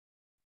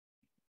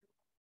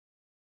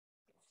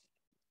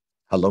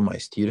Hello, my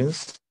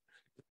students.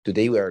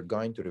 Today we are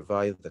going to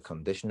revise the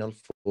conditional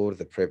for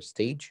the prep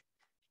stage.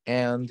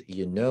 And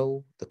you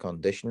know the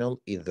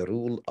conditional is the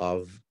rule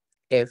of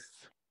if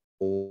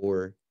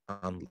or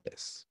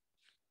unless.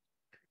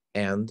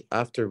 And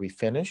after we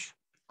finish,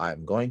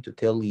 I'm going to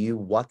tell you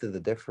what is the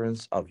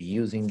difference of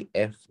using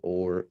if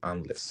or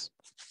unless.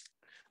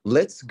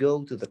 Let's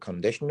go to the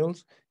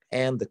conditionals.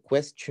 And the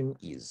question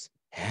is,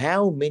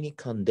 how many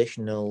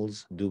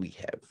conditionals do we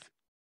have?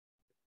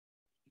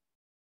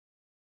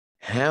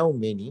 How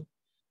many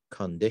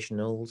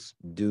conditionals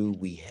do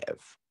we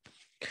have?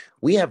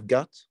 We have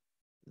got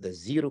the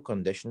zero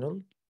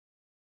conditional.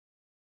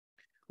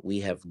 We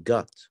have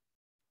got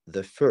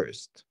the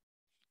first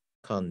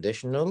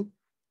conditional.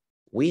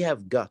 We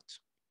have got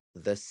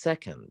the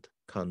second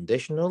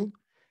conditional.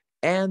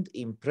 And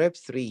in prep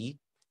 3,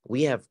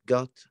 we have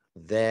got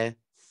the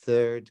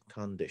third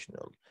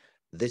conditional.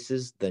 This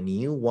is the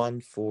new one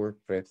for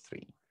prep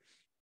 3.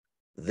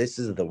 This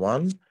is the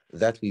one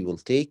that we will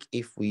take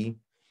if we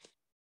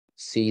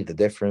see the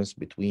difference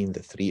between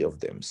the three of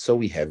them. So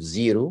we have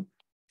zero,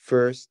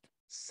 first,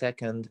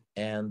 second,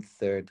 and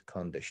third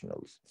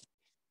conditionals.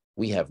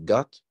 We have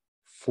got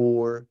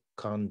 4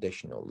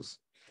 conditionals.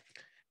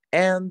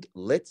 And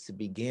let's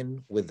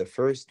begin with the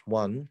first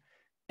one,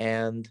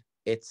 and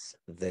it's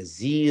the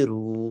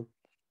zero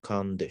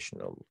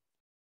conditional.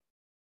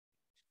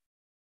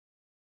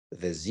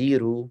 The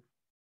zero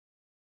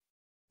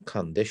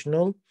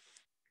conditional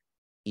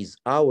is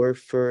our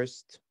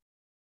first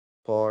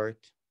part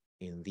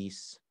in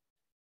this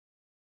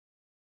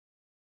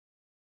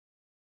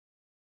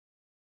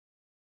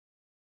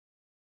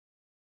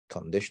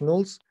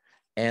conditionals.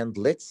 And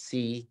let's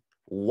see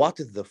what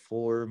is the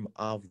form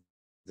of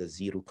the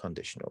zero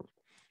conditional.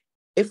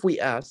 If we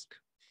ask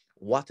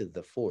what is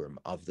the form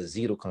of the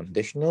zero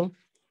conditional,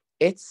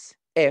 it's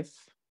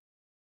if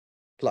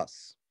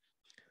plus.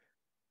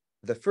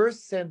 The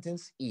first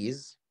sentence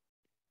is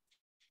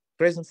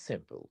present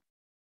simple.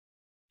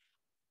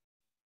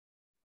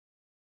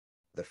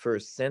 The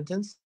first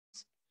sentence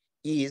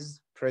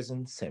is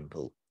present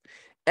simple.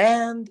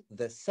 And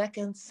the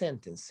second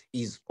sentence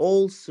is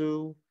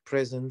also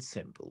present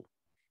simple.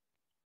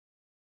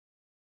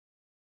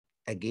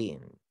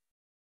 Again,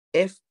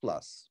 if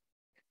plus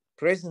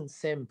present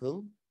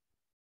simple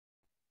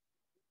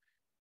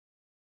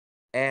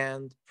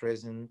and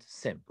present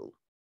simple.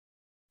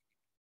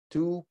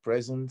 2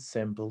 present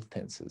simple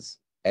tenses,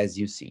 as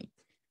you see.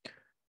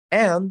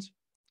 And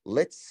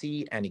let's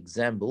see an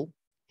example.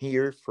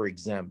 Here, for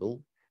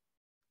example,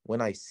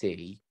 when I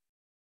say,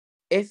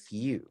 if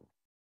you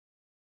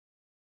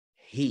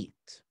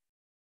heat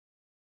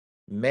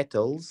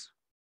metals,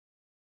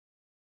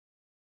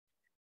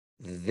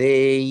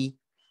 they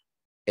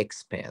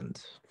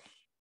expand.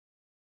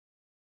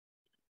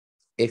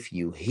 If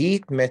you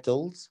heat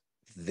metals,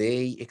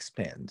 they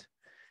expand.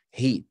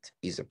 Heat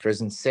is a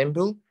present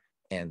simple,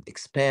 and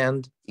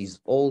expand is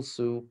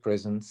also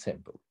present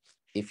simple.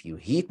 If you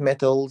heat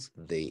metals,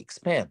 they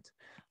expand.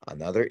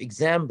 Another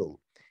example,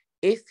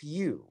 if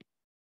you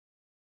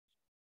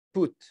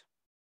put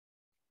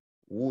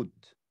wood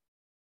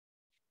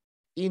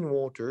in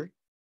water,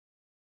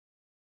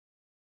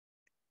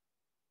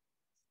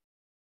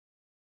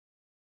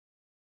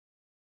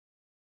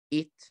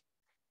 it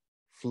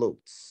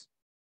floats.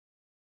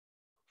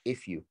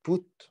 If you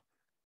put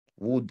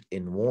wood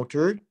in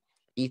water,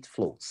 it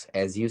floats.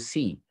 As you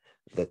see,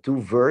 the two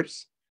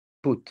verbs,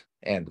 put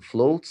and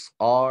floats,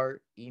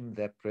 are in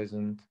the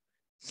present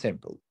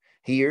simple.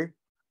 Here,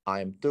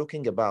 I'm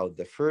talking about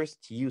the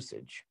first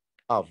usage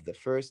of the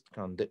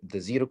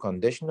zero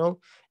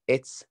conditional.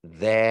 It's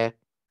the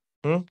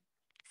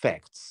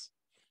facts.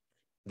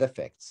 The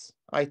facts.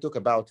 I talk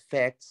about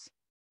facts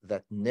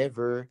that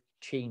never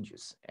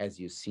changes, as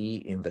you see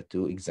in the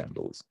two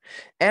examples.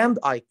 And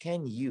I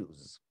can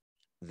use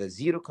the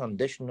zero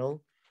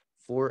conditional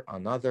for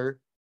another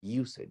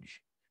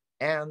usage,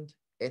 and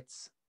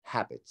its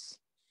habits.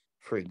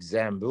 For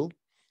example,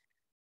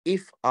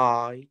 if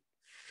I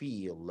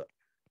feel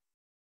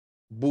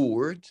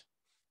bored,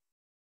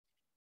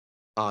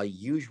 I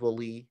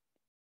usually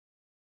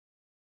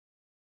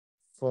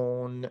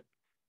phone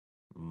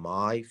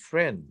my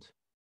friend.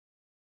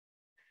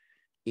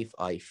 If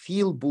I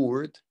feel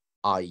bored,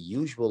 I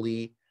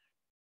usually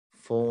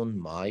phone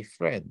my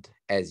friend.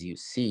 As you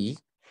see,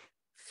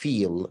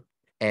 feel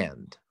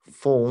and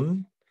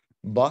phone,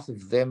 both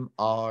of them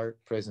are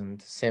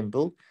present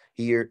simple.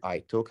 Here I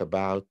talk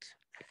about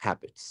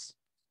habits.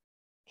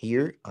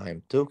 Here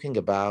I'm talking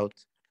about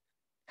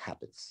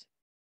habits.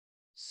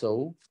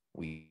 So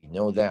we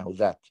know now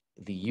that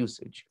the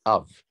usage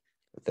of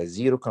the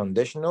zero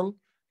conditional,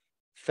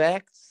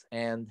 facts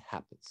and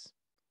habits,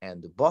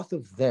 and both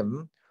of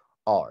them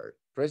are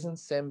present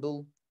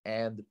simple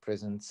and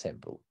present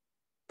simple.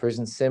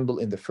 Present simple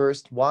in the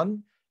first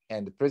one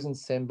and the present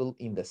simple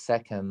in the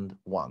second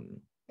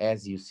one,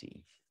 as you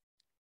see.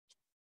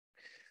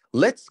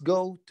 Let's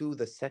go to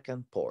the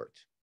second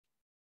part.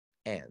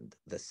 And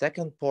the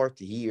second part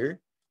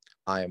here,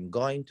 I am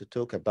going to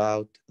talk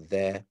about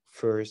the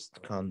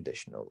first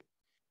conditional.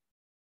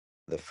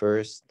 the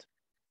first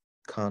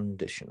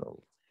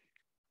conditional.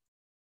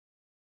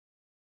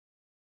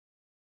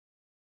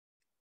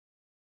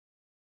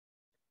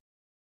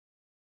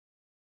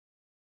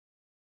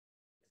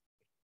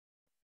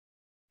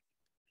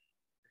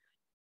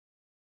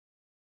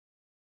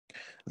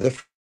 The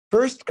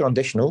first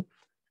conditional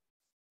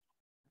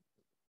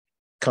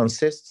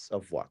consists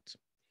of what?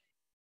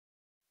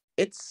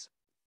 It's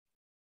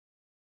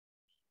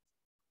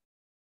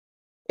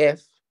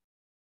if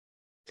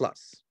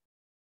plus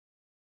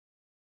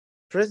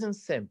present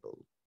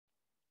simple,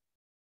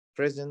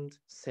 present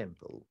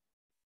simple.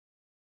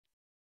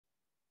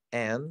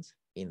 And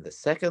in the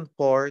second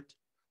part,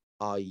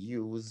 I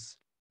use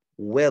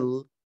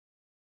will,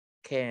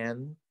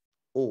 can,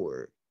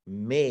 or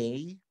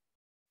may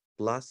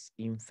plus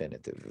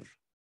infinitive.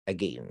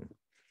 Again,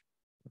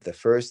 the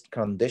first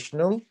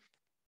conditional,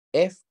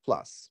 if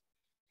plus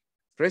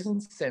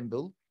present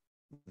simple,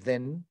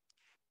 then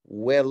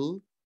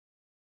will,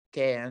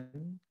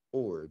 can,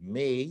 or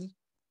may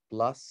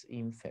plus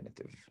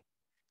infinitive.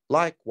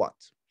 Like what?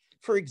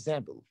 For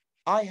example,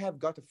 I have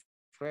got a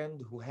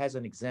friend who has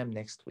an exam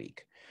next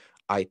week.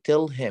 I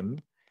tell him,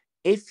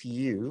 if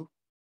you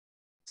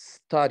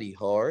study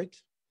hard,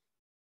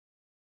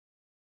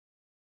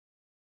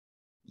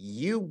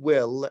 you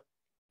will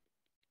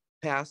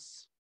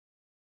pass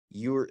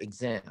your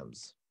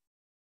exams.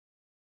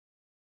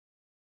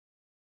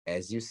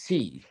 As you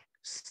see,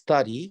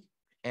 study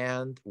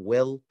and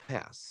will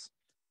pass.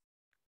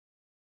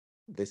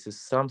 This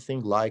is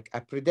something like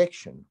a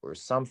prediction or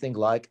something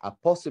like a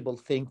possible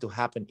thing to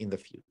happen in the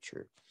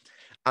future.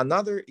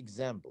 Another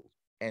example,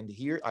 and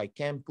here I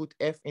can put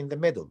F in the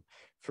middle.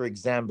 For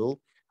example,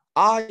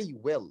 I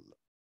will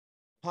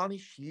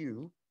punish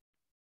you.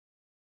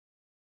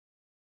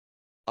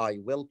 I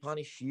will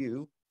punish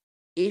you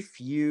if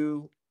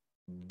you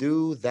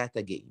do that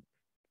again.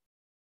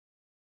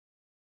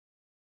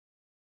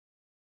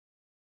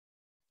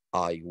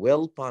 I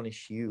will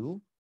punish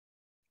you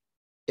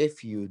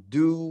if you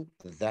do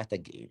that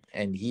again.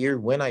 And here,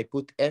 when I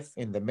put F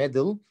in the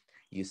middle,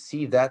 you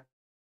see that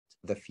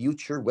the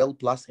future will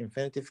plus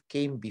infinitive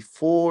came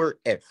before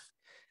F.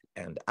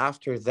 And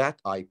after that,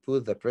 I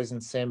put the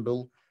present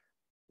symbol,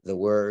 the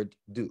word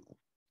do.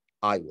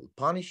 I will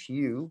punish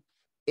you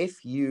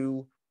if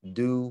you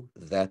do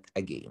that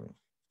again.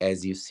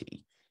 As you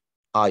see,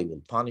 I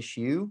will punish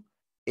you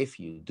if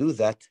you do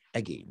that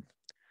again.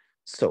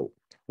 So,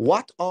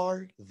 what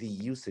are the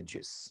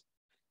usages?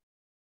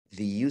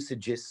 The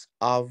usages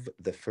of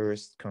the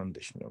first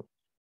conditional.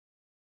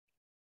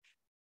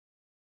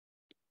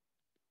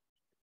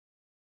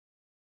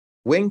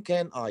 When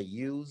can I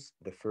use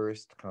the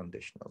first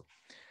conditional?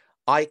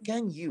 I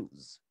can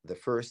use the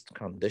first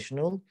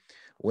conditional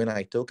when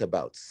I talk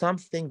about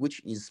something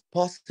which is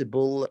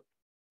possible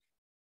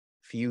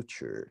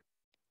future.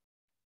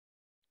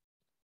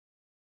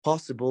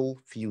 Possible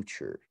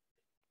future.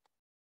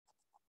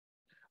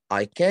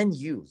 I can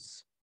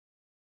use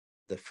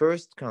the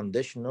first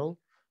conditional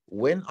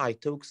when I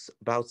talk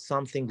about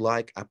something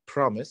like a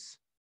promise,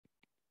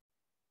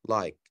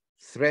 like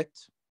threat,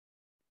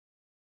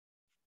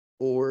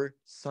 or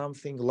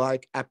something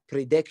like a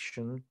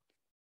prediction.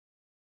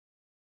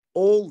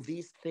 All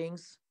these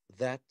things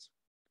that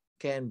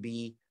can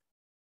be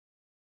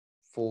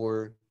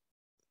for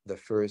the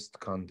first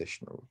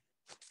conditional.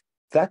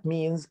 That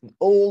means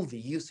all the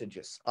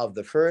usages of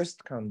the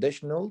first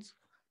conditionals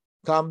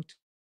come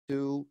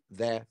to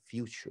the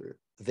future.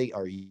 They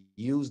are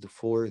used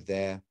for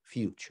the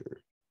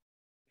future.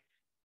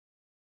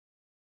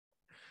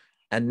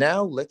 And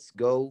now let's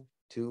go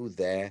to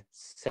the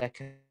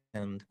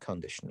second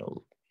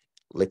conditional.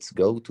 Let's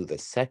go to the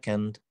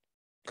second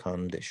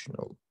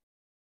conditional.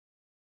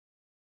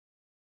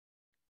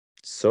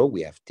 So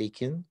we have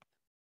taken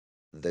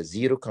the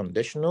zero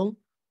conditional,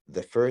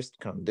 the first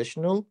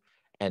conditional,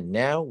 and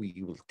now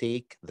we will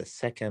take the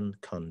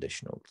second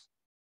conditional.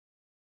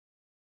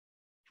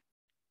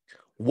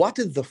 What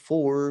is the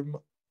form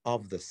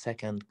of the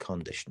second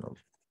conditional?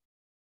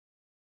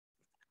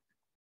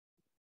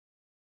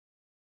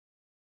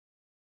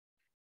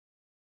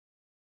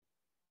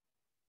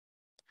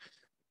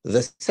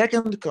 The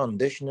second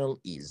conditional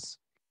is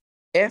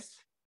if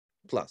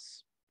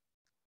plus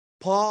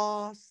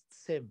past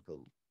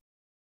simple,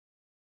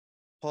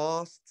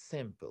 past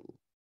simple,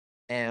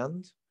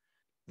 and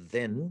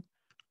then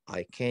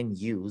I can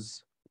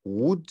use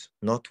would,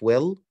 not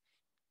will,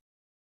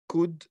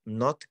 could,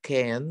 not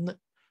can,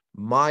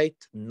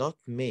 might, not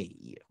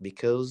may,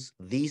 because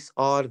these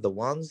are the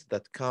ones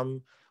that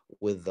come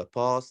with the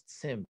past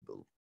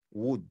simple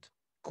would,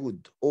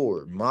 could,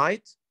 or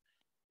might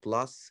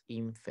plus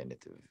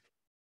infinitive.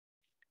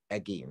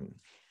 Again,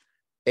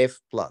 if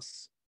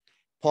plus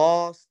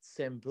past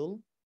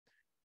simple,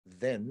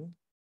 then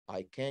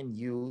I can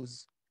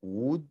use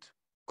would,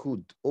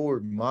 could, or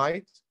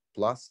might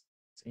plus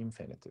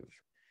infinitive.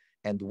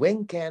 And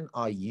when can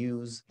I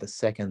use the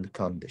second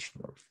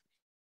conditional?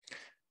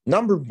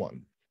 Number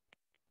one,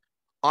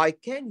 I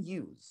can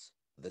use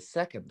the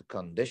second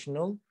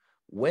conditional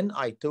when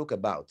I talk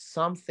about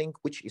something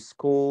which is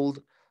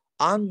called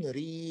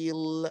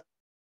unreal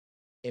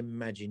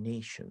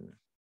imagination.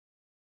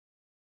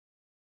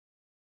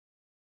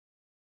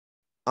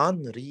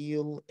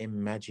 Unreal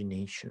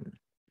imagination.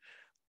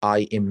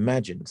 I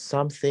imagine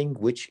something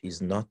which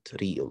is not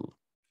real.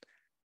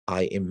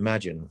 I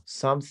imagine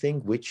something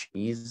which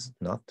is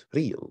not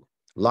real.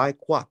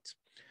 Like what?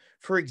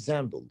 For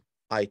example,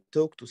 I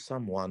talk to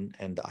someone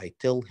and I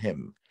tell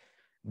him,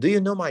 do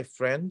you know my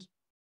friend?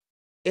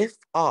 If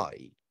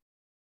I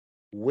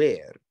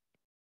were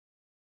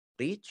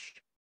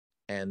rich,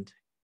 and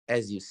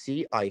as you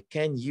see, I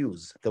can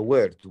use the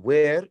word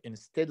were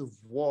instead of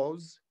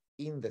was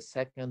in the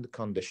second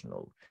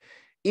conditional.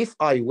 If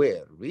I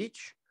were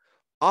rich,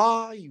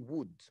 I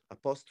would.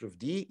 Apostrophe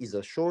D is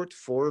a short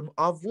form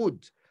of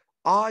would.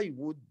 I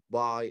would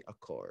buy a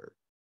car.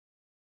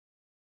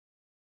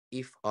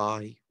 If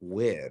I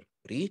were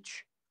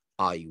rich,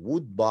 I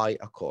would buy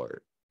a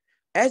car.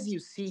 As you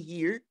see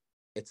here,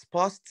 it's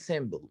past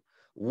simple,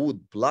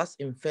 would plus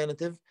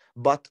infinitive,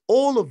 but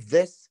all of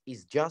this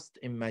is just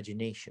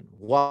imagination.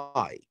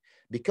 Why?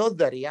 Because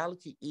the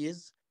reality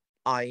is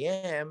I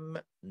am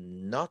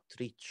not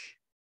rich,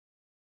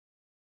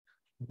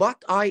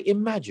 but I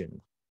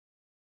imagine.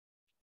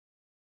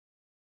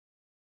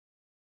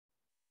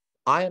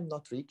 I am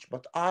not rich,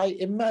 but I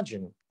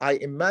imagine. I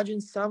imagine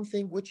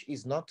something which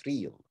is not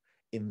real.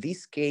 In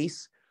this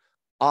case,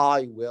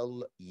 I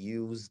will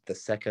use the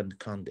second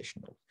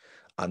conditional.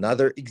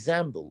 Another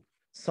example,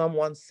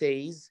 someone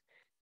says,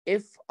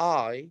 if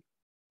I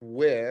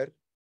were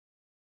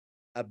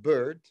a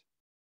bird,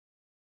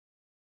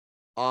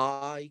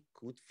 I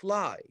could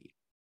fly.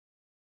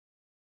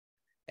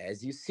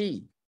 As you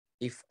see,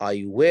 if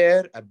I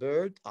were a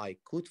bird, I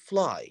could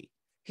fly.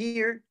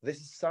 Here, this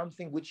is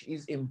something which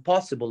is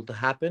impossible to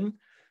happen,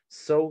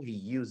 so he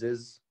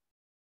uses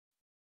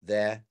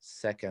the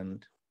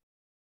second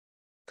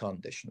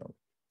conditional.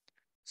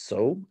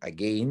 So,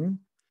 again,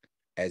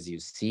 as you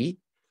see,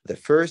 the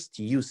first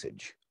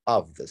usage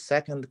of the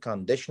second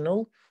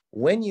conditional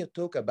when you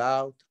talk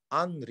about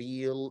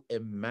unreal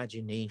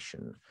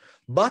imagination.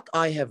 But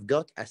I have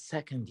got a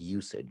second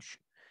usage.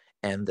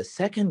 And the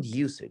second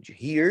usage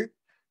here,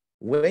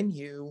 when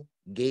you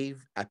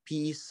gave a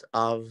piece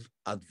of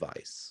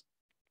advice,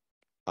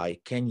 I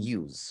can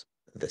use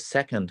the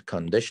second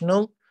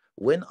conditional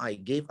when I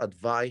gave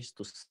advice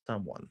to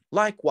someone.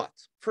 Like what?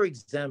 For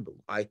example,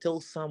 I tell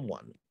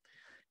someone,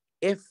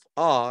 if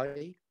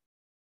I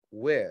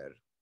were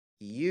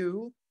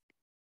you,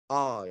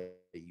 I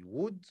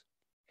would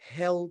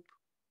help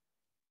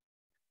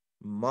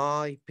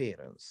my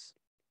parents.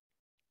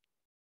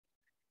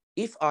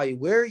 If I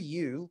were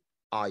you,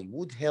 I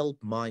would help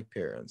my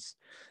parents.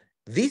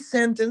 This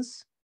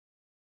sentence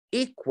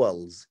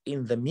equals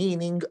in the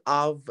meaning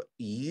of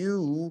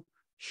you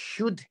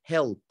should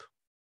help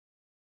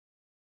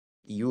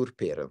your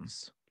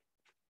parents.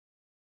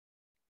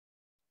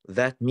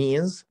 That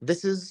means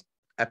this is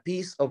a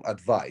piece of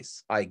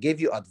advice. I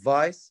give you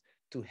advice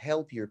to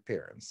help your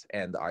parents,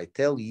 and I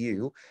tell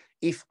you,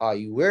 if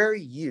I were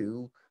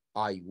you,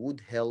 I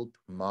would help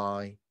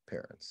my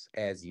parents,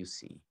 as you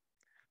see.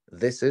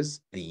 This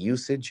is the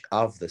usage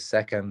of the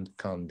second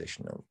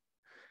conditional.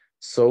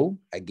 So,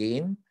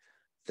 again,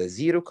 the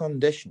zero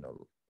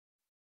conditional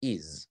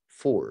is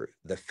for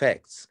the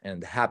facts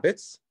and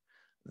habits.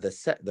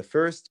 The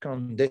first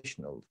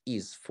conditional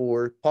is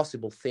for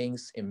possible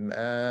things in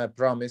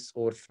promise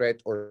or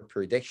threat or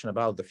prediction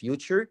about the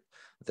future.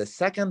 The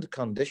second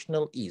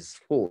conditional is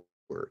for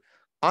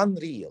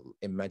unreal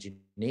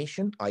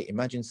imagination. I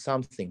imagine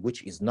something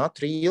which is not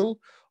real,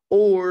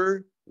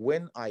 or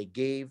when I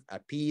gave a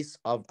piece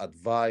of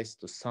advice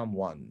to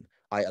someone,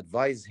 I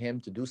advise him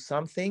to do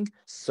something,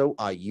 so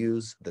I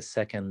use the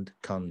second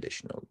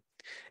conditional.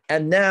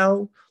 And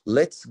now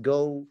let's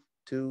go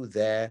to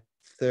the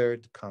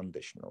third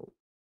conditional.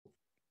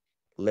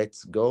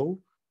 Let's go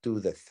to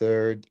the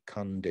third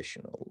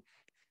conditional.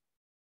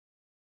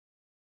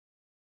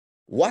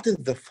 What is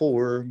the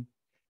form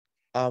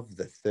of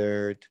the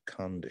third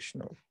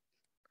conditional?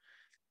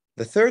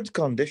 The third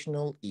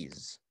conditional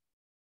is,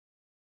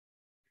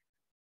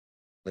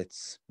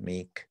 let's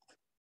make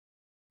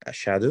a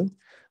shadow,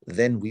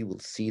 then we will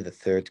see the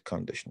third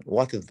conditional.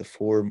 What is the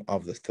form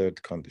of the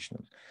third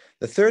conditional?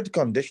 The third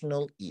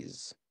conditional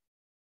is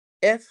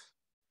if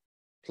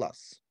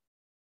plus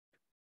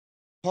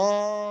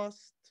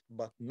past,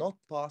 but not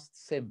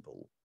past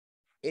simple.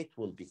 It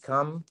will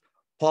become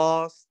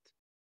past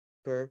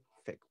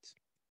perfect.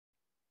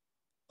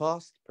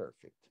 Past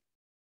perfect.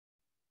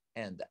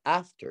 And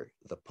after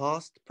the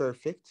past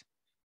perfect,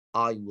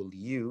 I will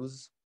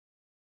use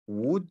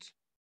would,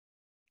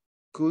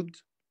 could,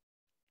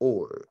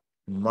 or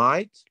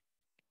might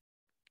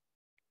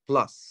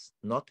plus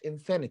not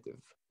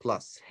infinitive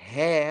plus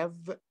have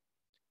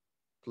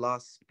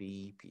plus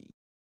PP.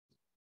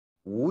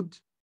 Would,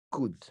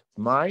 could,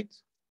 might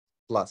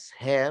plus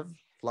have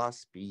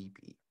plus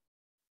PP.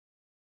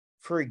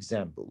 For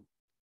example,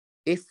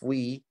 if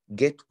we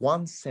get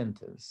one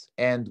sentence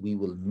and we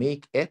will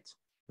make it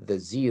the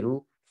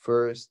zero,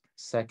 first,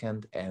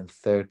 second, and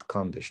third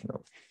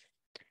conditional.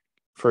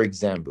 For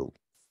example,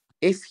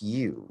 if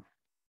you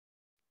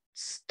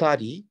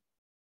study,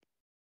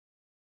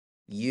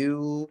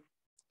 you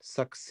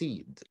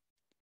succeed.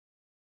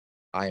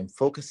 I am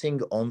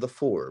focusing on the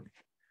form.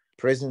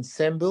 Present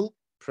simple,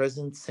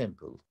 present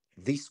simple.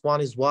 This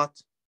one is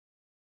what?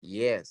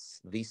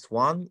 Yes, this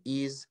one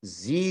is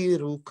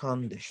zero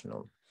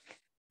conditional.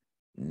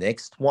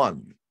 Next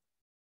one.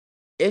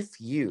 If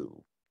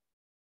you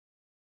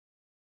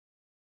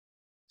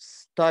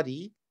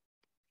study,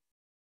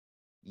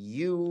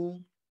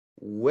 you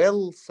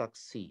will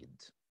succeed.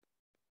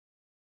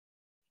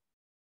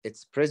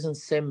 It's present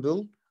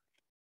simple.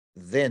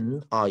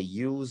 Then I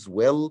use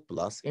will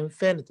plus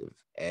infinitive.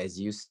 As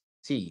you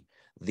see,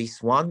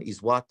 this one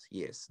is what?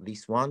 Yes,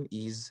 this one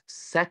is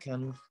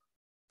second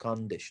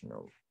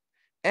conditional.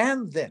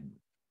 And then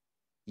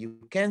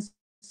you can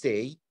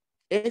say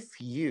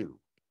if you,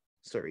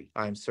 sorry,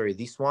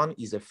 this one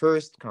is a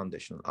first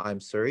conditional. I'm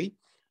sorry,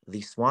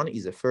 this one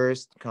is a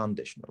first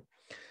conditional.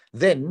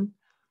 Then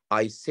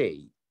I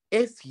say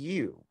if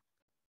you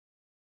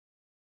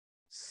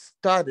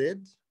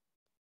studied,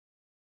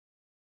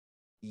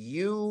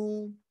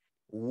 you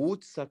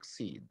would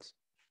succeed.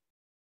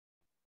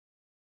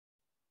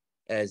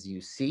 As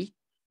you see,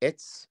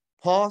 it's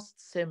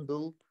past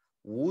simple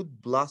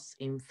would plus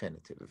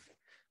infinitive.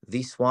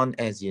 This one,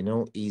 as you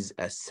know, is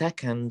a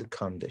second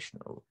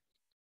conditional.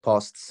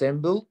 Past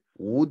simple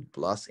would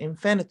plus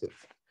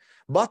infinitive.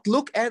 But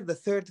look at the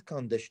third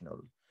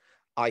conditional.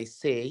 I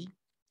say,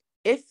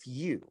 if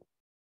you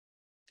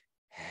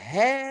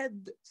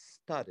had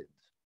studied,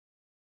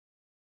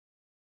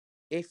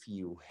 if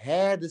you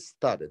had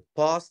studied,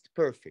 past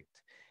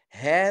perfect,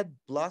 had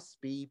plus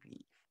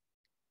PP,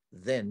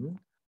 then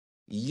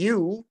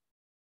you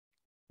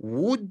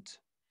would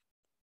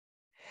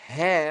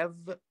have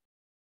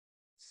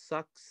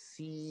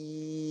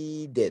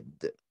succeeded.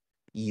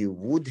 You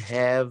would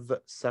have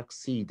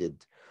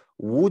succeeded.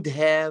 Would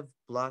have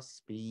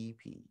plus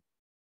PP.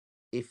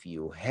 If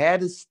you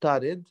had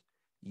studied,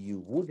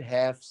 you would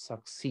have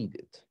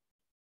succeeded.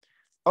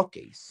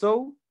 Okay,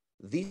 so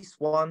this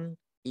one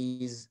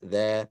is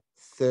the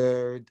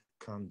third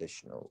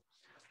conditional.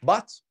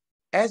 But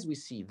as we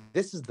see,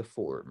 this is the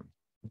form.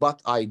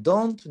 But I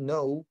don't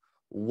know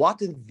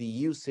what is the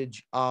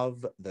usage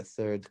of the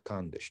third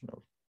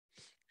conditional.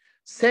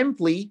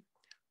 Simply,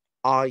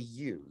 I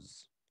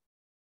use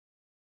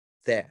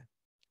the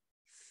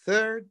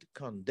third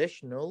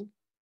conditional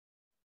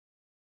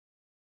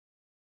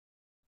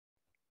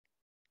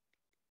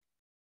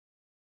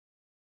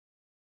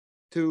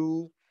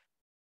to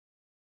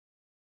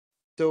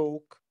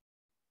talk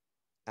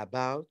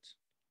about,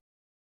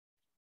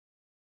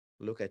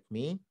 look at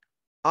me,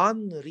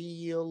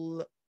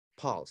 unreal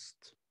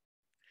past.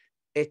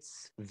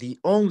 It's the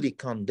only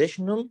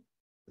conditional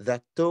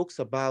that talks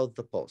about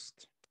the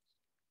past.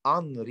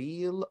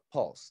 Unreal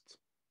past.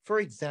 For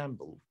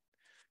example,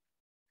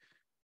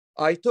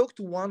 I talk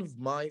to one of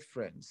my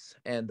friends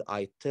and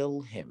I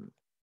tell him,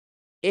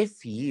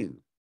 if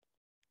you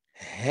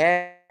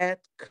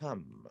had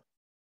come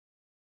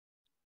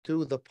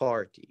to the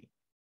party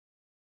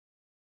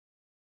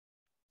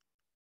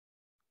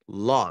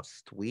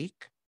last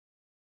week,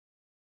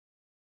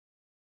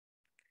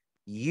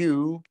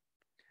 you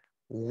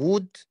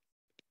would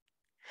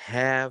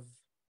have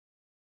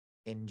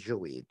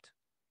enjoyed.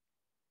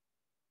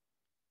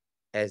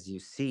 As you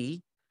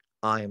see,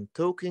 I am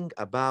talking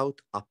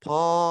about a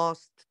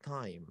past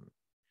time.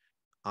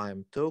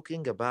 I'm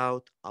talking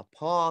about a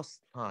past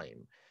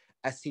time,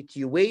 a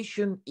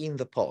situation in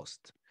the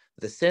past.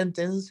 The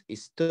sentence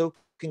is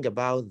talking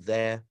about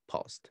the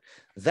past.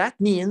 That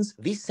means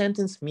this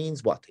sentence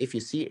means what? If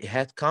you see it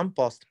had come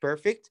past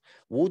perfect,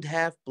 would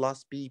have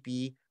plus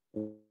PP,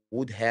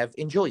 would have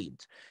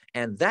enjoyed.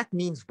 And that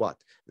means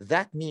what?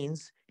 That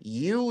means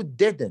you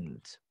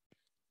didn't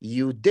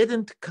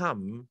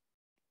come,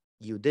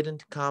 you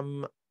didn't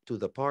come to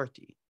the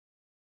party.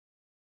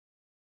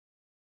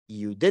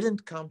 You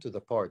didn't come to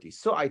the party.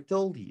 So I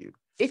told you,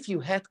 if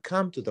you had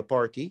come to the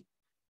party,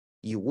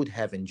 you would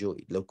have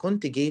enjoyed. لو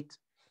كنت جيت,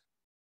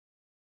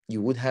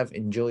 you would have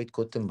enjoyed.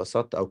 كنت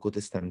انبسطت أو كنت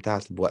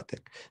استمتعت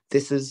بوقتك.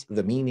 This is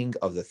the meaning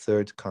of the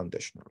third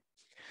conditional.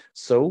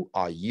 So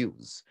I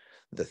use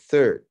the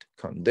third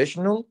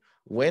conditional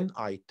when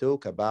I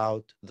talk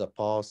about the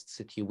past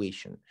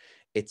situation.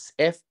 It's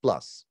F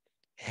plus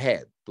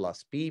had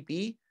plus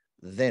PP,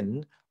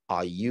 then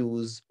I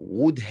use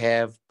would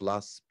have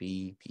plus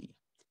PP.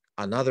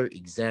 Another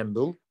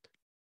example,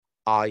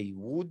 I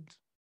would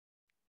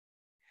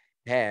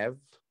have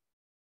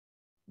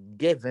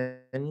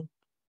given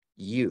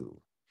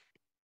you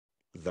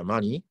the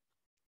money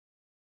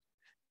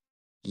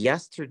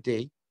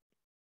yesterday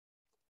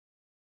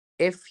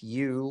if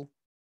you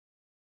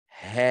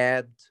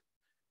had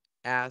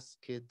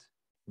asked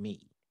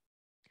me.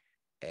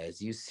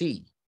 As you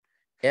see,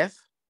 F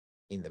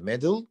in the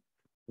middle,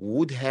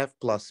 would have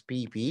plus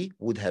PP,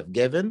 would have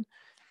given,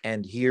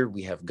 and here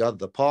we have got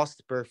the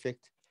past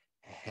perfect,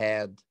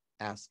 had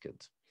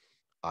asked.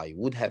 I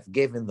would have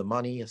given the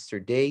money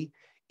yesterday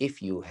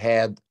if you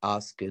had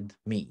asked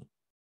me.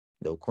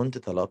 لو كنت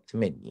طلبت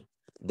مني.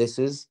 This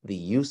is the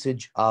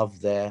usage of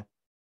the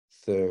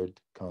third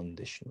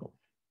conditional.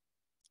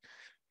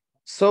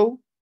 So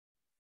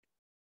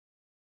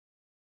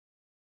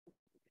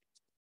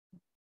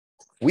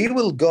we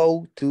will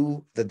go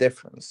to the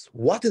difference.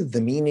 What is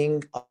the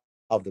meaning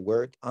of the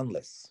word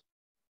unless?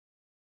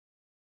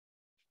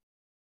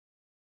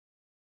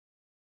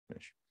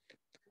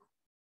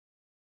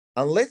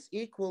 Unless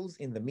equals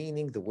in the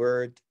meaning the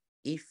word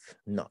if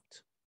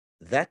not.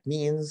 That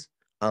means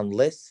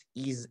unless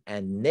is a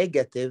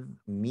negative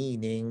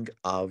meaning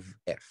of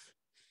if.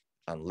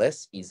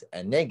 Unless is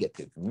a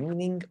negative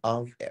meaning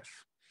of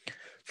if.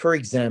 For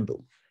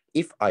example,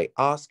 if I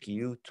ask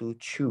you to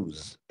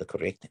choose the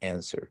correct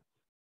answer,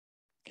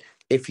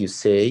 if you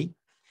say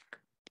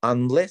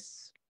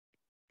unless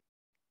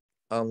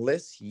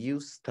you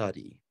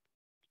study,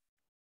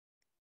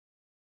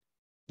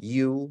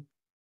 you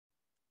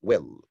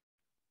will.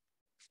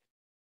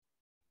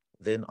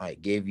 Then I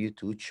gave you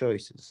two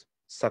choices: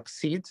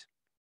 succeed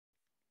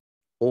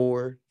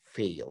or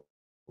fail.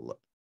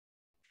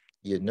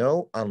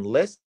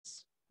 Unless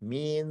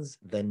means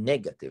the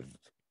negative.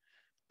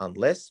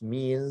 Unless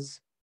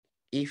means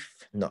if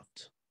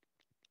not.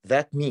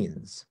 That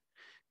means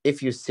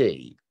if you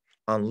say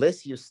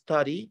unless you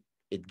study,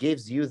 it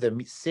gives you the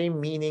same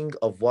meaning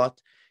of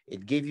what?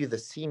 It gives you the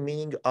same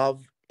meaning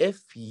of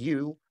if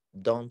you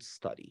don't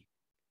study.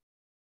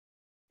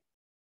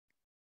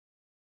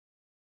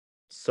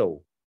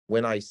 So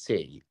when I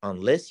say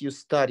unless you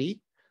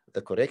study,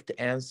 the correct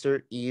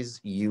answer is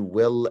you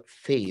will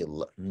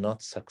fail,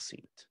 not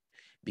succeed.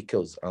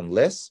 Because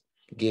unless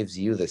gives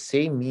you the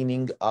same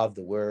meaning of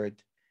the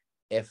word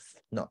if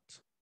not.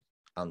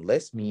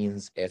 Unless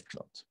means if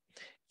not.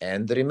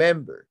 And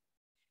remember,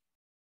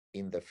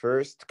 in the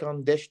first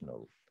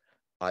conditional,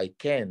 I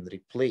can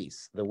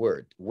replace the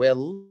word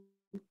will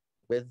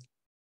with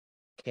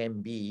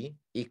can be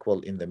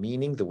equal in the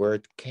meaning the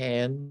word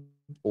can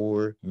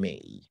or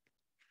may.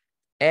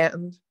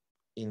 And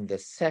in the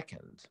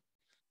second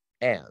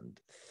and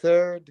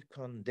third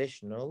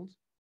conditional,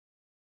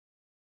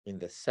 in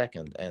the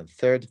second and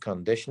third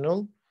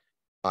conditional,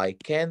 I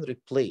can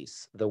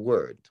replace the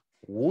word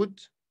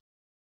would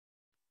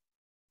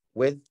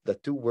with the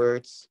two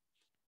words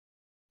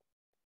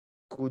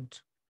could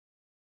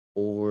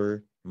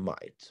or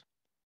might.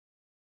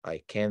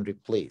 I can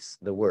replace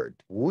the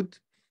word would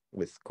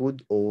with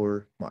could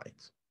or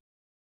might.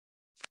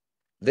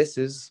 This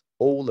is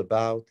all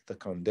about the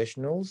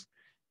conditionals.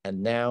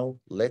 And now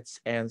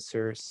let's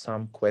answer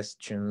some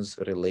questions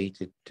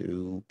related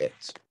to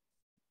it.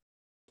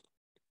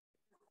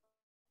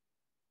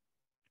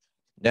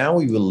 Now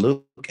we will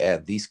look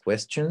at these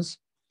questions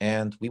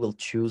and we will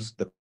choose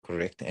the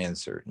correct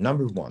answer.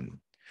 Number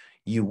one,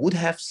 you would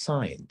have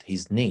signed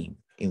his name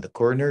in the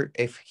corner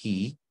if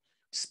he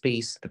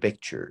space the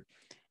picture.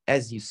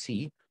 As you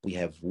see, we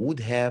have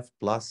would have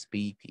plus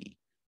PP.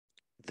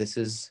 This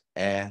is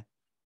a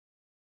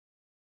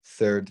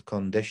third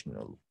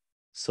conditional.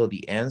 So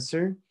the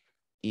answer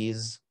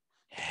is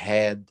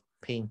had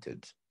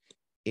painted.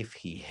 If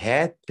he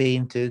had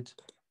painted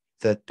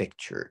that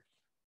picture.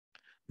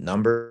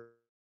 Number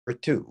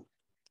two,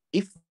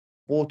 if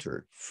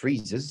water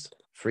freezes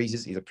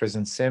is a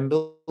present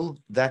symbol,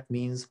 that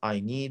means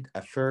I need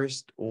a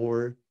first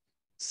or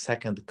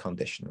second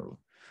conditional.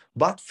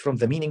 But from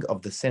the meaning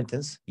of the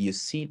sentence, you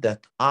see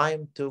that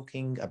I'm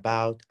talking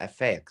about a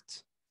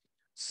fact.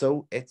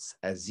 So it's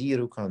a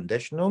zero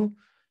conditional.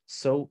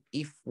 So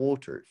if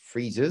water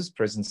freezes,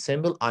 present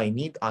symbol, I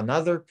need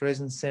another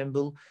present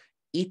symbol.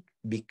 It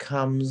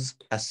becomes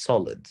a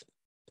solid.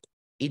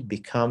 It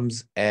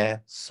becomes a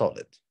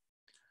solid.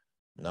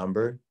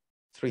 Number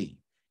three,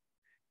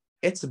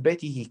 it's a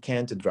pity he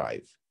can't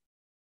drive.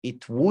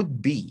 It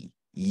would be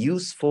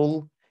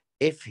useful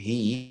if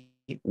he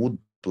would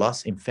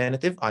plus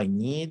infinitive. I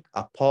need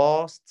a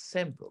past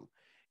simple.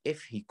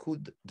 If he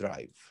could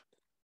drive.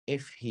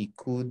 If he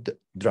could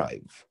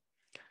drive.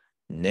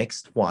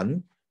 Next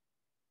one,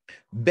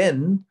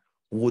 Ben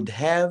would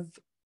have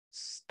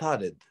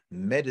studied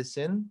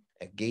medicine.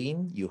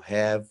 Again, you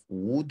have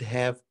would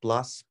have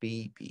plus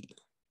PP.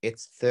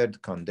 It's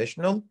third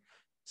conditional.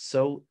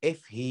 So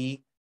if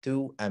he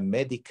to a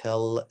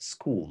medical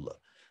school,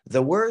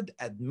 the word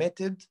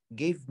admitted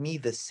gave me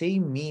the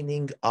same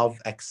meaning of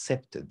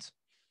accepted.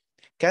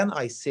 Can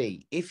I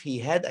say if he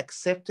had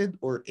accepted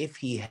or if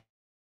he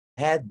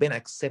had been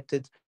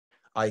accepted?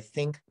 I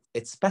think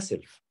it's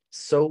passive.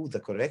 So the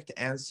correct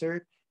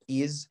answer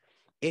is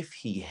if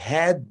he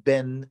had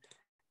been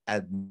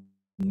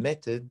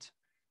admitted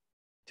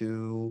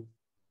to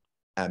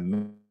a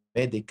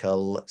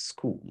medical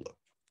school.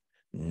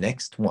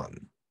 Next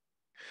one.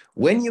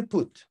 When you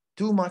put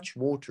too much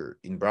water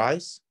in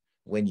rice,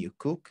 when you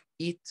cook,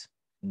 it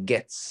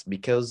gets,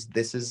 because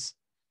this is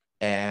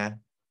a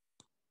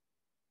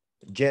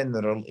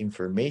general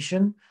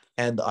information,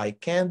 and I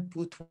can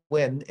put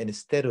when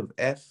instead of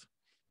F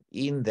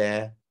in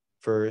the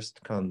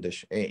first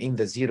condition, in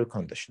the zero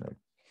conditional.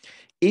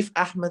 If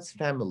Ahmed's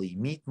family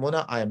meet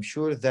Mona, I am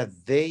sure that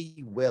they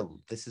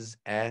will. This is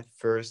a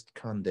first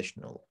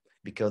conditional.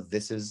 because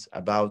this is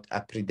about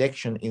a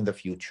prediction in the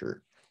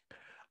future.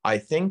 I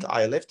think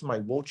I left my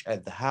watch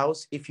at the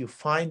house. If you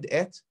find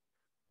it,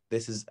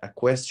 this is a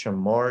question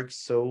mark.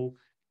 So,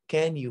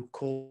 can you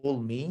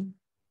call me?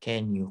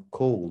 Can you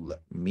call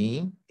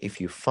me? If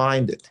you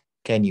find it,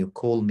 can you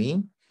call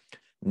me?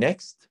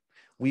 Next,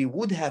 we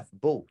would have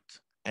bought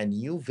a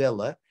new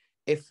villa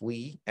if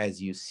we,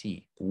 as you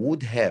see,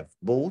 would have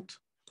bought,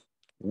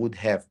 would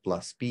have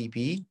plus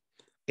PP.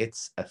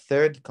 It's a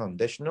third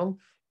conditional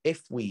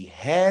if we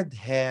had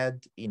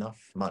had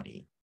enough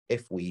money.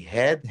 If we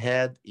had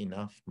had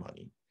enough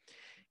money.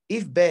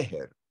 If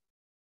Beher,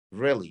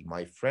 really,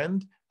 my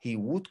friend, he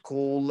would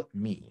call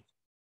me.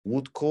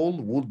 Would call,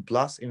 would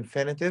plus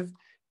infinitive.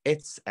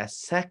 It's a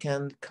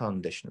second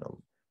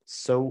conditional.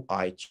 So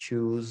I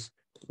choose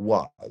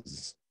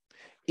was.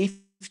 If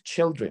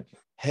children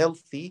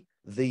healthy,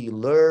 they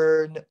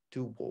learn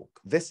to walk.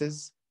 This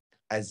is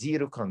a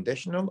zero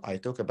conditional. I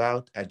talk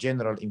about a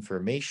general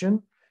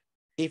information.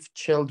 If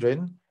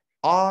children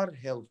are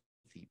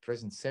healthy,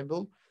 present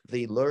simple,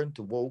 they learn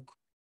to walk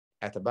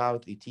at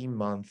about 18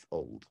 months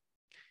old.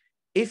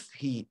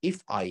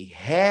 If I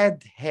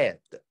had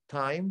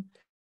time,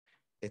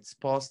 it's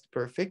past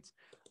perfect.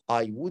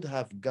 I would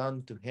have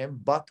gone to him,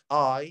 but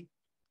I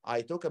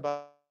talk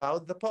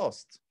about the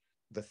past.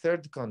 The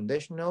third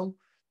conditional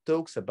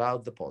talks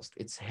about the past.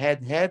 It's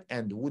had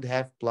and would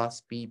have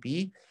plus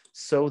pp.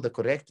 So the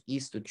correct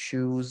is to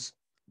choose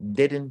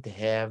didn't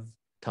have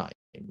time.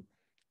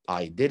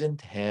 I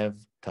didn't have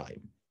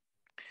time.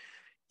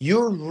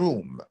 Your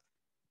room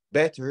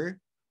better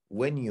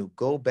when you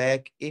go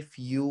back if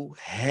you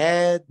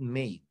had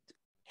made.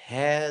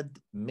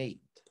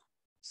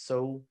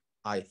 So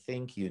I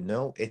think you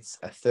know it's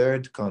a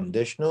third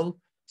conditional,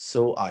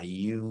 so I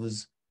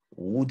use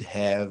would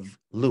have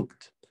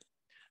looked.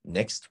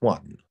 Next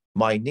one.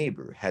 My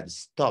neighbor had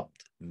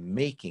stopped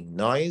making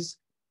noise.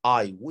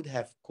 I would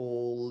have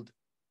called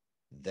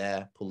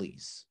the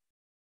police.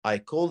 I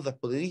call the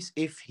police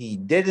if he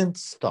didn't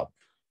stop.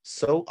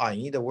 So I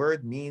need a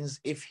word means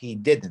if he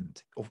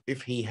didn't, or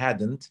if he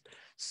hadn't.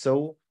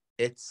 So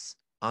it's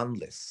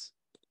unless.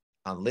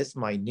 Unless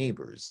my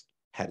neighbors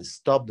had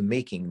stopped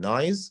making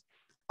noise,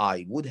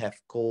 I would have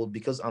called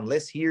because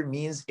unless here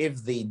means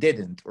if they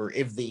didn't or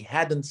if they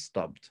hadn't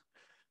stopped.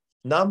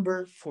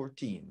 Number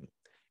 14.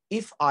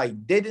 If I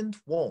didn't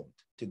want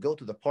to go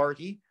to the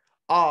party,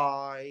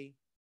 I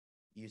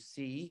you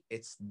see,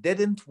 it's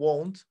didn't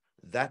want.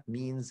 That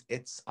means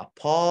it's a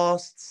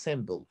past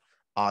simple.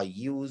 I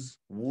use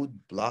would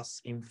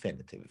plus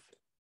infinitive.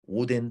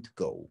 Wouldn't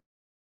go.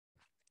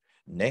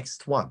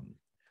 Next one.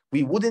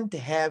 We wouldn't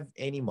have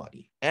any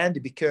money.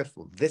 And be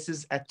careful, this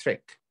is a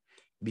trick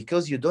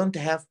because you don't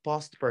have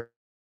past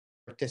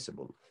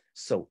participle.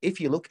 So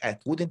if you look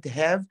at wouldn't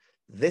have,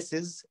 this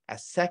is a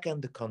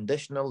second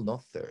conditional,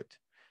 not third.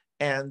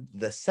 And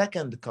the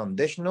second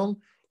conditional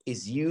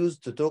is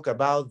used to talk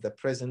about the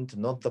present,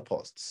 not the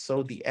past.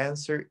 So the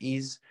answer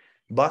is,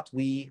 but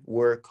we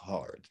work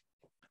hard.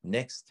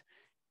 Next,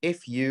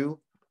 if you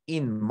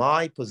in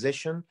my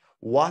position,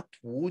 what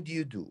would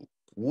you do?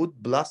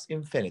 Would plus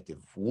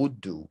infinitive, would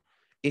do.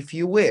 If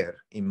you were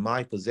in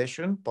my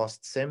position,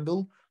 past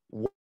simple,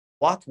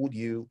 what would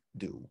you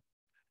do?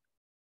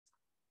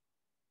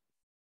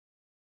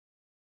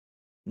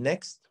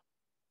 Next,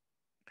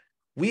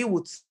 we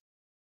would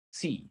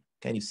see.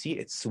 Can you see?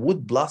 It's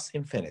would plus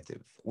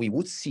infinitive. We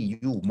would see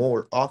you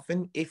more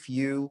often if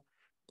you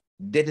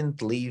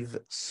didn't leave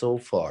so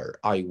far.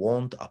 I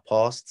want a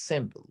past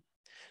simple.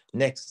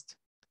 Next,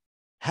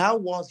 how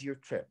was your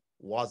trip?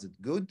 Was it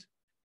good?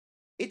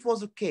 It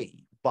was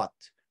okay, but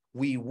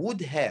we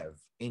would have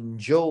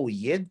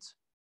enjoyed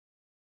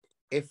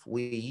if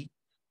we,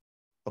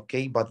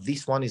 okay, but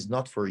this one is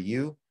not for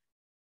you,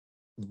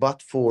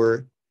 but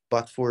for,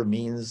 but for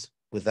means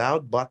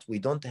without, but we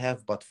don't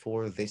have but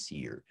for this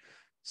year.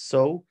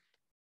 So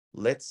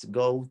let's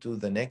go to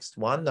the next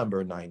one,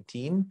 number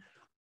 19.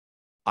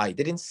 I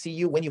didn't see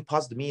you when you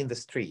passed me in the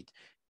street.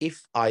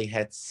 If I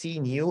had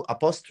seen you,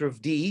 apostrophe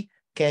D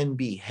can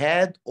be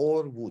had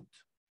or would.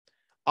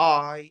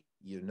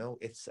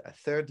 It's a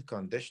third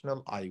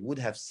conditional. I would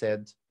have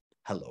said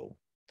hello.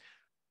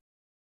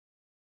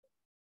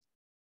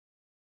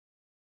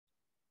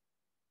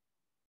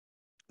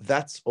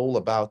 That's all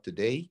about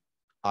today.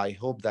 I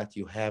hope that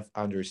you have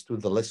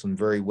understood the lesson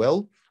very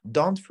well.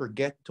 Don't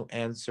forget to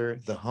answer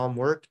the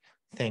homework.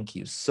 Thank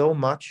you so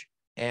much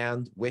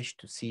and wish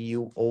to see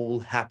you all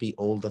happy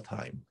all the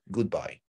time. Goodbye.